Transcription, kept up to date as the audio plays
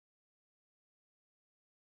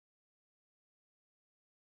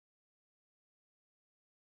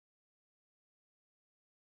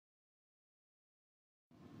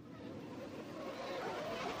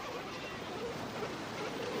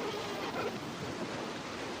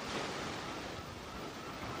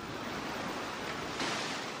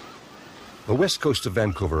The west coast of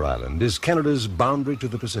Vancouver Island is Canada's boundary to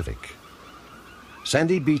the Pacific.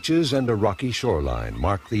 Sandy beaches and a rocky shoreline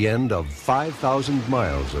mark the end of 5,000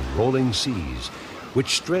 miles of rolling seas,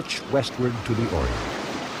 which stretch westward to the Orient.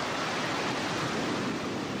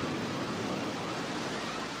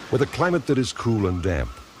 With a climate that is cool and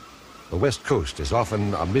damp, the west coast is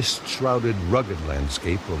often a mist-shrouded, rugged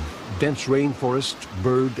landscape of dense rainforest,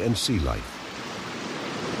 bird, and sea life.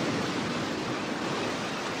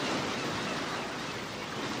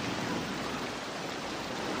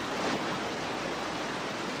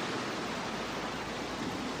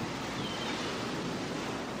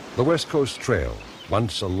 The West Coast Trail,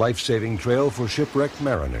 once a life-saving trail for shipwrecked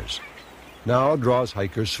mariners, now draws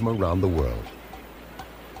hikers from around the world.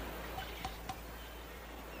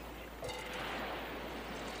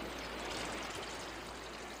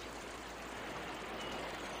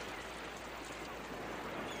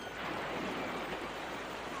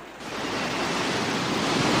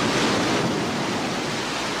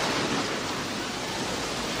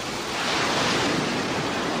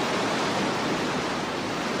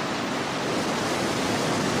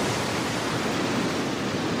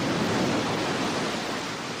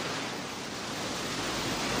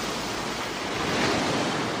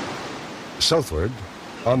 Southward,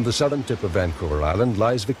 on the southern tip of Vancouver Island,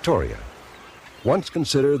 lies Victoria, once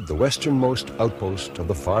considered the westernmost outpost of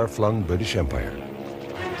the far-flung British Empire.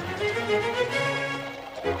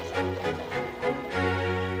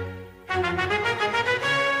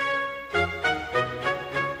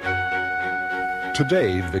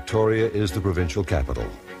 Today, Victoria is the provincial capital,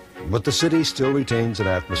 but the city still retains an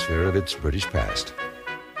atmosphere of its British past.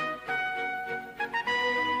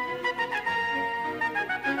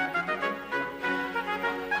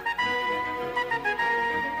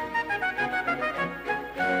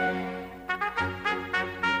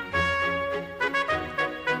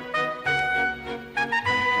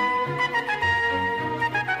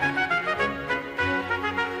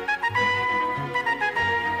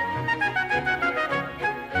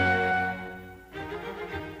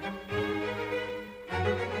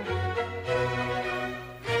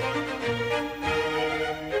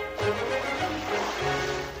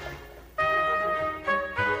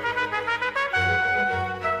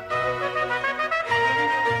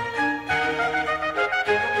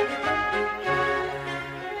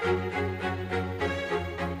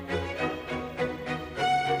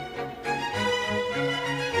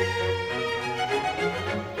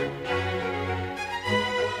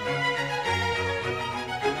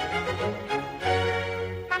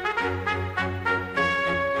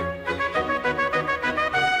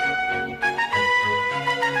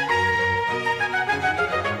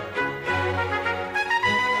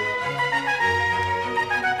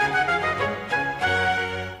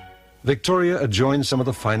 Victoria adjoins some of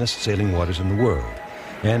the finest sailing waters in the world,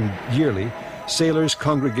 and yearly, sailors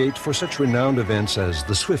congregate for such renowned events as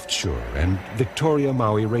the Swiftsure and Victoria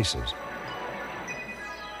Maui races.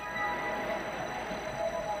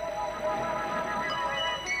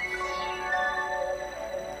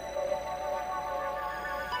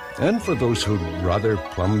 And for those who'd rather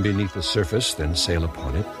plumb beneath the surface than sail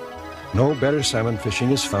upon it, no better salmon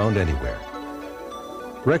fishing is found anywhere.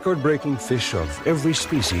 Record-breaking fish of every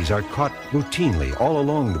species are caught routinely all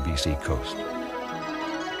along the BC coast.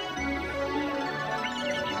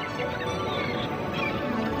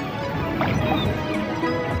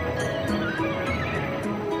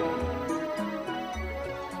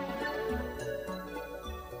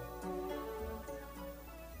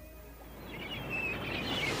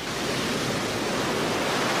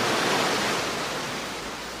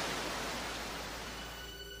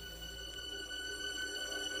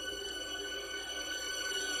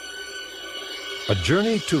 A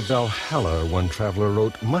journey to Valhalla, one traveler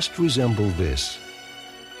wrote, must resemble this.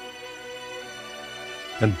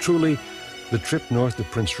 And truly, the trip north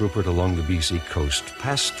of Prince Rupert along the BC coast,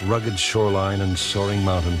 past rugged shoreline and soaring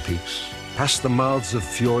mountain peaks, past the mouths of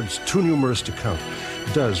fjords too numerous to count,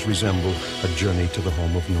 does resemble a journey to the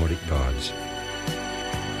home of Nordic gods.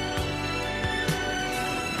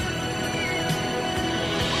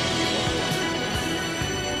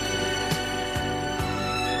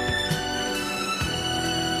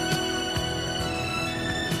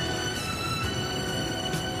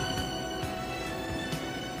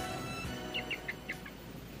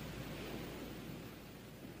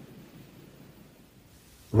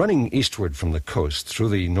 Running eastward from the coast through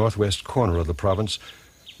the northwest corner of the province,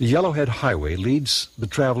 the Yellowhead Highway leads the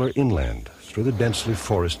traveler inland through the densely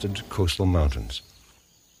forested coastal mountains.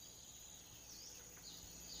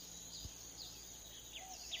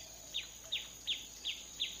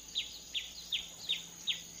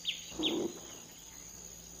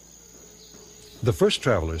 The first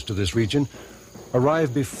travelers to this region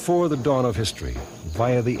arrived before the dawn of history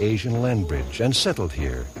via the Asian land bridge and settled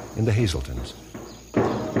here in the Hazeltons.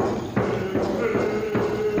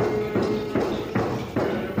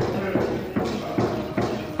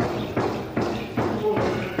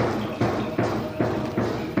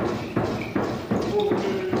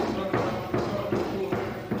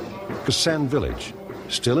 Kasan village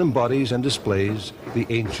still embodies and displays the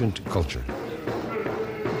ancient culture.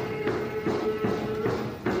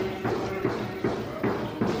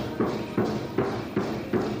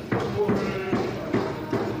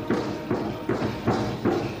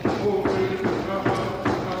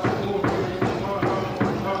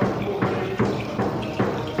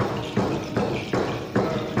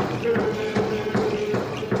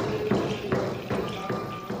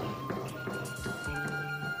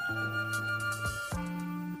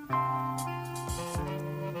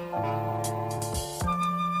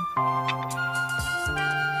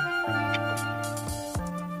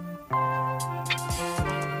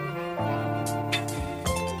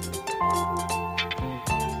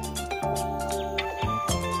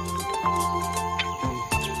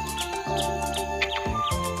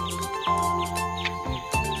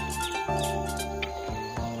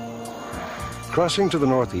 Crossing to the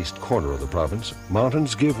northeast corner of the province,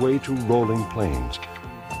 mountains give way to rolling plains.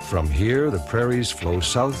 From here, the prairies flow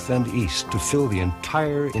south and east to fill the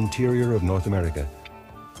entire interior of North America.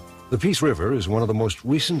 The Peace River is one of the most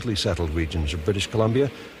recently settled regions of British Columbia,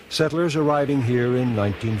 settlers arriving here in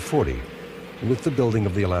 1940 with the building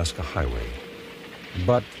of the Alaska Highway.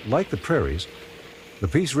 But like the prairies, the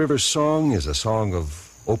Peace River's song is a song of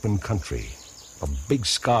open country, of big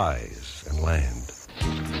skies and land.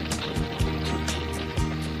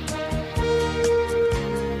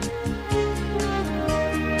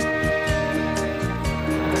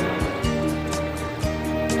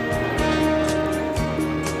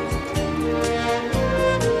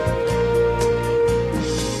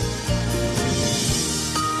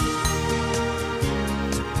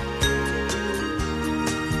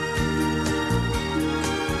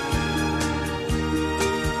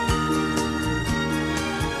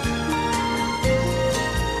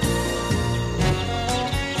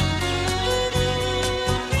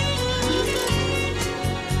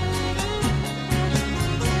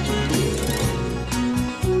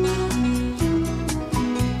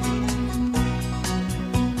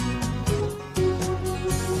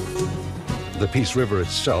 The Peace River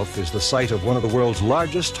itself is the site of one of the world's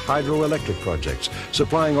largest hydroelectric projects,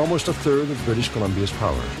 supplying almost a third of British Columbia's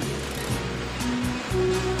power.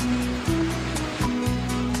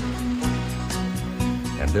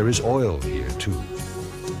 And there is oil here, too,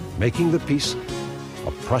 making the Peace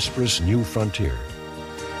a prosperous new frontier.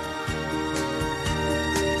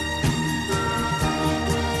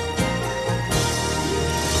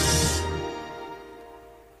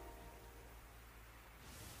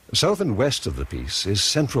 South and west of the Peace is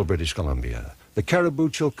central British Columbia, the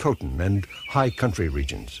Cariboo-Chilcotin and high country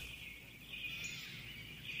regions.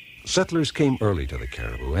 Settlers came early to the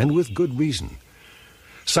Cariboo, and with good reason.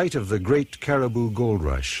 Site of the great Cariboo gold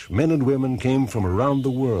rush, men and women came from around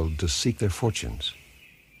the world to seek their fortunes.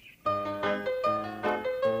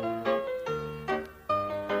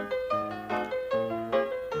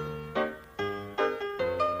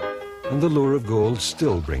 And the lure of gold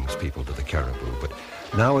still brings people to the Cariboo, but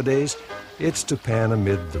nowadays, it's to pan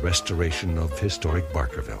amid the restoration of historic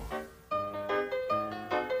Barkerville.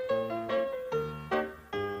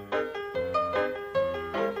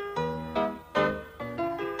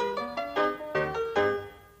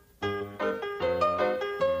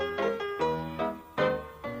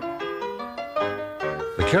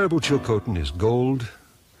 The Cariboo-Chilcotin is gold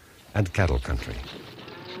and cattle country.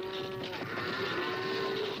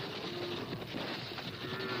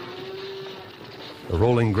 The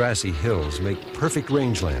rolling grassy hills make perfect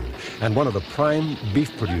rangeland and one of the prime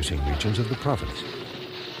beef-producing regions of the province.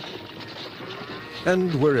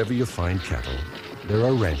 And wherever you find cattle, there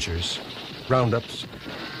are ranchers, roundups,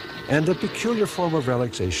 and a peculiar form of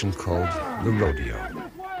relaxation called the rodeo.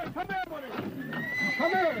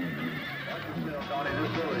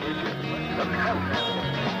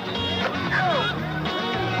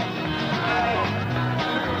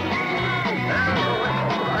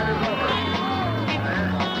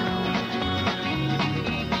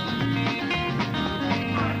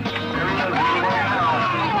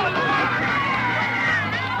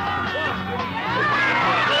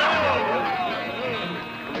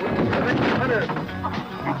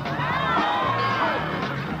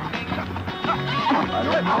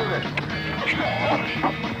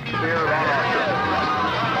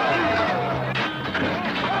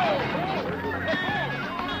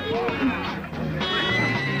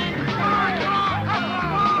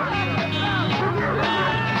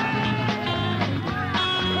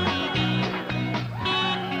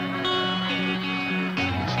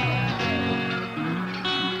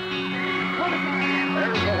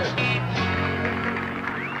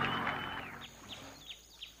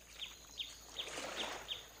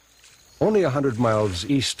 Only 100 miles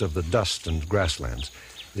east of the dust and grasslands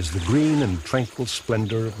is the green and tranquil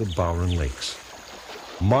splendor of the Bowron Lakes.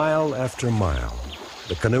 Mile after mile,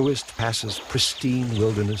 the canoeist passes pristine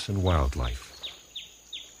wilderness and wildlife.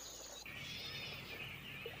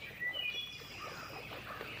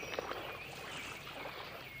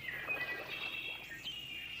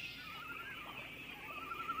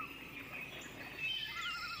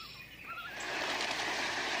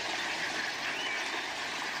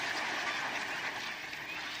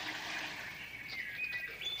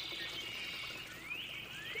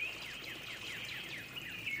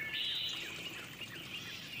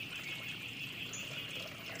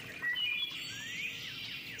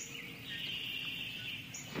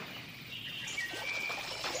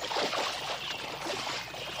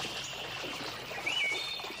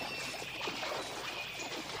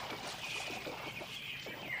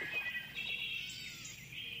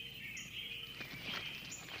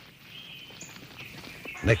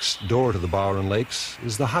 Next door to the Bowron Lakes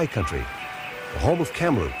is the high country, the home of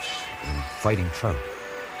Kamloops and fighting trout.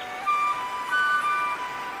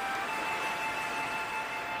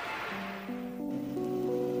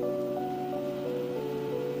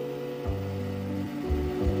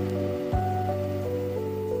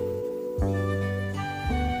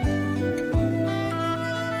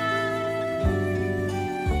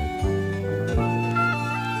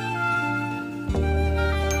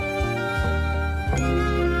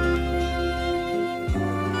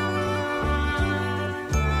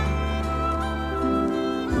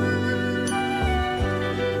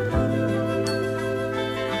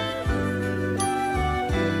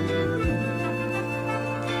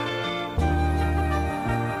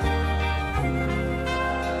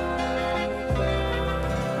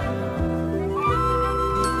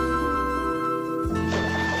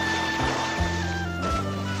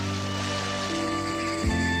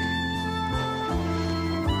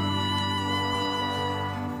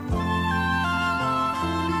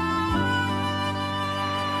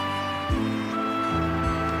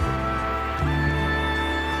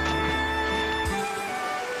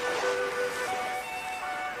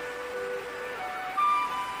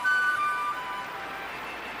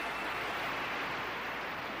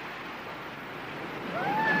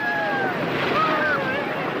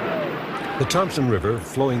 The Thompson River,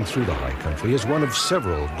 flowing through the high country, is one of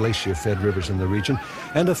several glacier-fed rivers in the region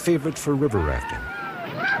and a favorite for river rafting.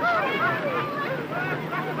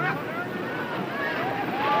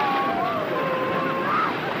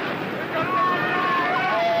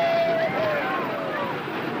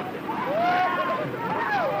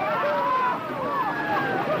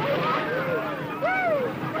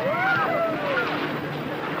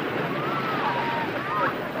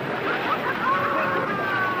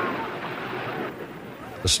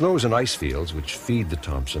 The snows and ice fields which feed the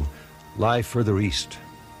Thompson lie further east,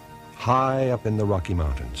 high up in the Rocky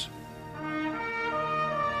Mountains.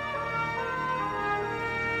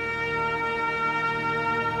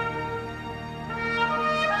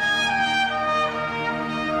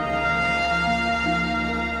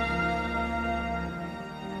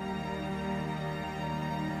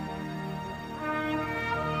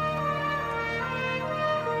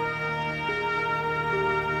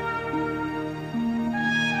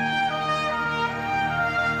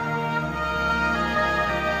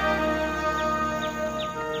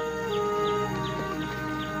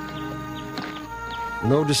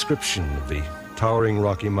 No description of the towering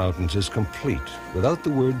Rocky Mountains is complete without the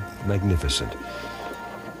word magnificent.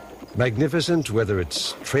 Magnificent whether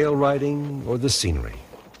it's trail riding or the scenery.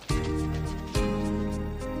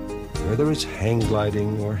 Whether it's hang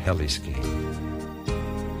gliding or heli skiing.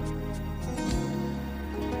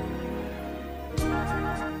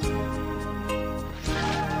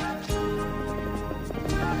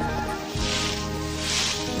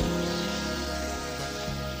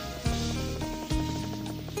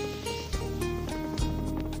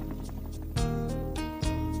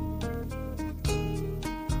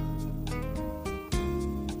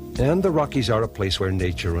 And the Rockies are a place where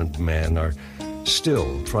nature and man are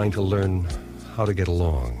still trying to learn how to get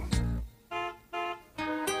along.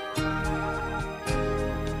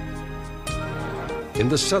 In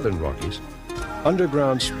the southern Rockies,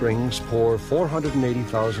 underground springs pour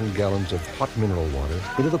 480,000 gallons of hot mineral water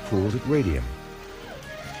into the pools at Radium.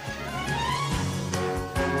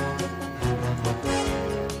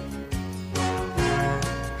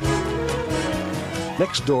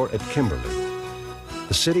 Next door at Kimberley,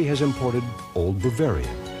 the city has imported Old Bavaria.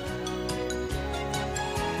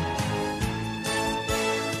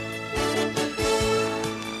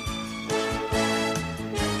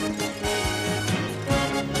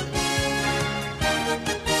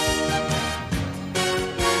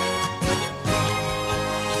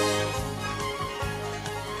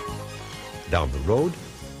 Down the road,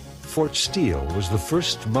 Fort Steele was the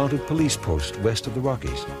first mounted police post west of the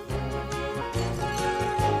Rockies.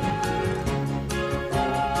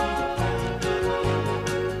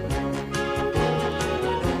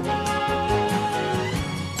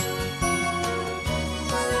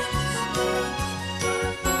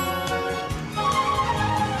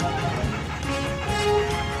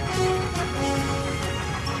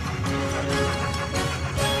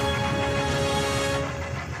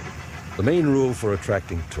 The main rule for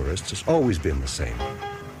attracting tourists has always been the same.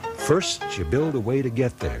 First, you build a way to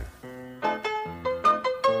get there.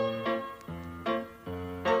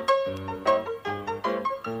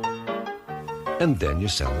 And then you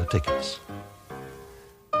sell the tickets.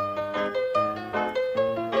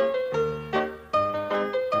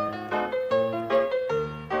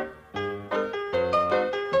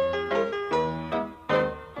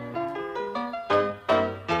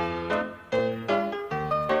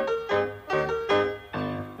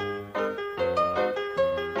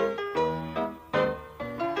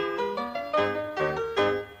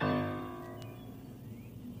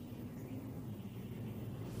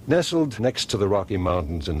 Nestled next to the Rocky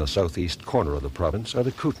Mountains in the southeast corner of the province are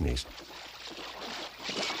the Kootenays,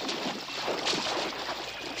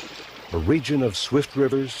 a region of swift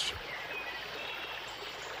rivers,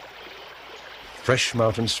 fresh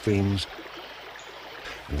mountain streams,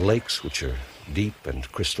 and lakes which are deep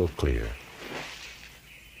and crystal clear.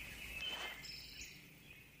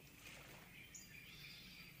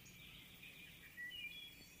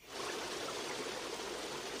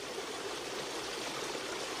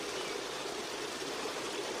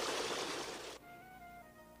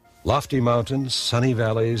 Lofty mountains, sunny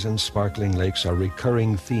valleys, and sparkling lakes are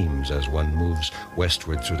recurring themes as one moves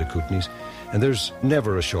westward through the Kootenays, and there's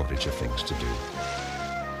never a shortage of things to do.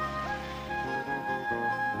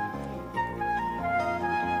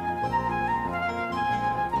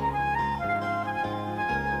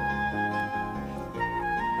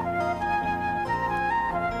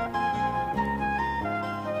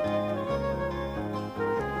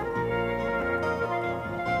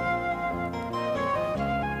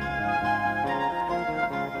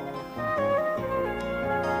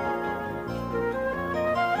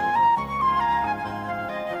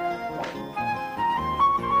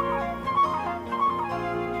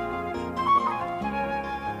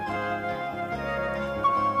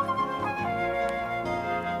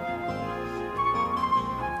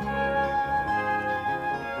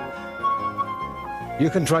 You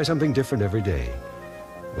can try something different every day,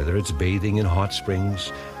 whether it's bathing in hot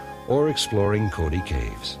springs or exploring Cody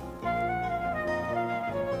Caves.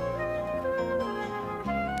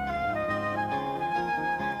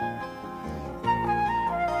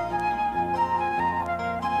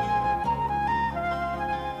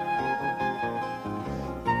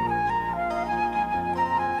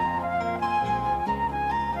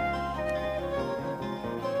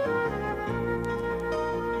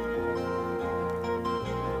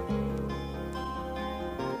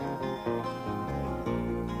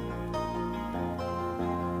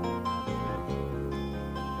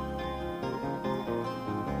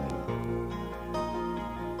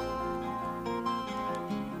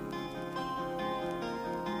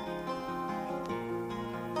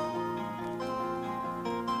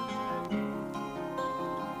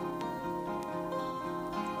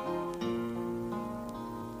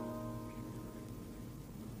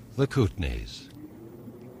 The Kootenays.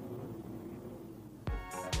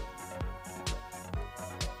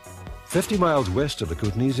 "50 miles west of the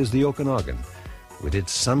Kootenays is the Okanagan, with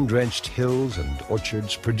its sun-drenched hills and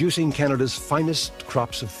orchards producing Canada's finest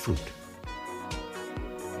crops of fruit.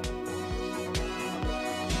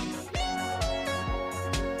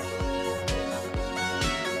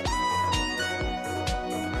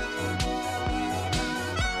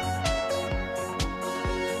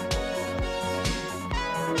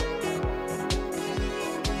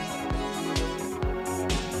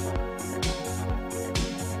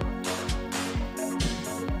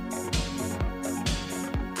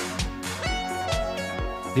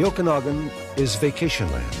 The Okanagan is vacation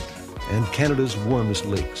land and Canada's warmest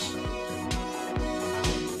lakes.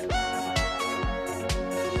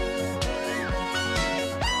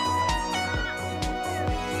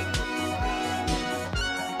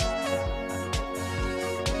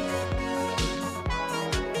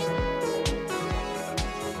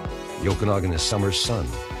 The Okanagan is summer sun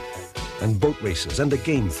and boat races and a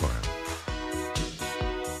game farm.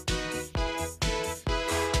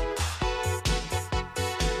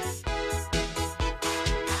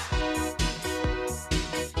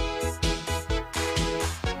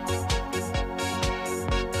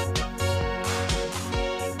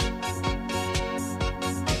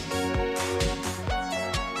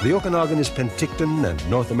 The Okanagan is Penticton and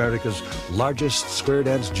North America's largest square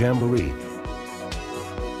dance jamboree.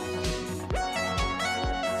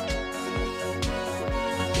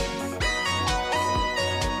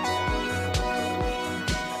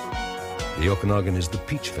 The Okanagan is the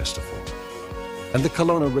Peach Festival and the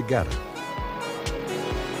Kelowna Regatta.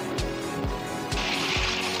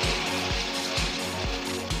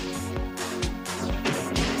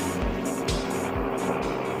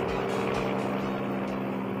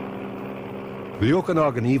 The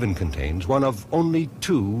Okanagan even contains one of only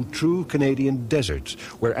 2 true Canadian deserts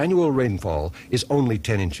where annual rainfall is only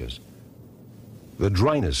 10 inches. The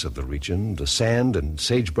dryness of the region, the sand and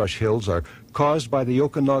sagebrush hills, are caused by the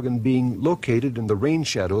Okanagan being located in the rain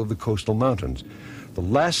shadow of the coastal mountains, the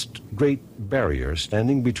last great barrier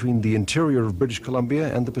standing between the interior of British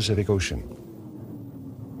Columbia and the Pacific Ocean.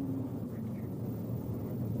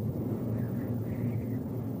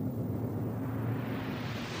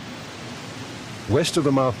 West of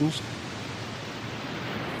the mountains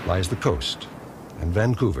lies the coast and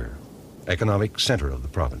Vancouver, economic center of the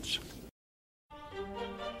province.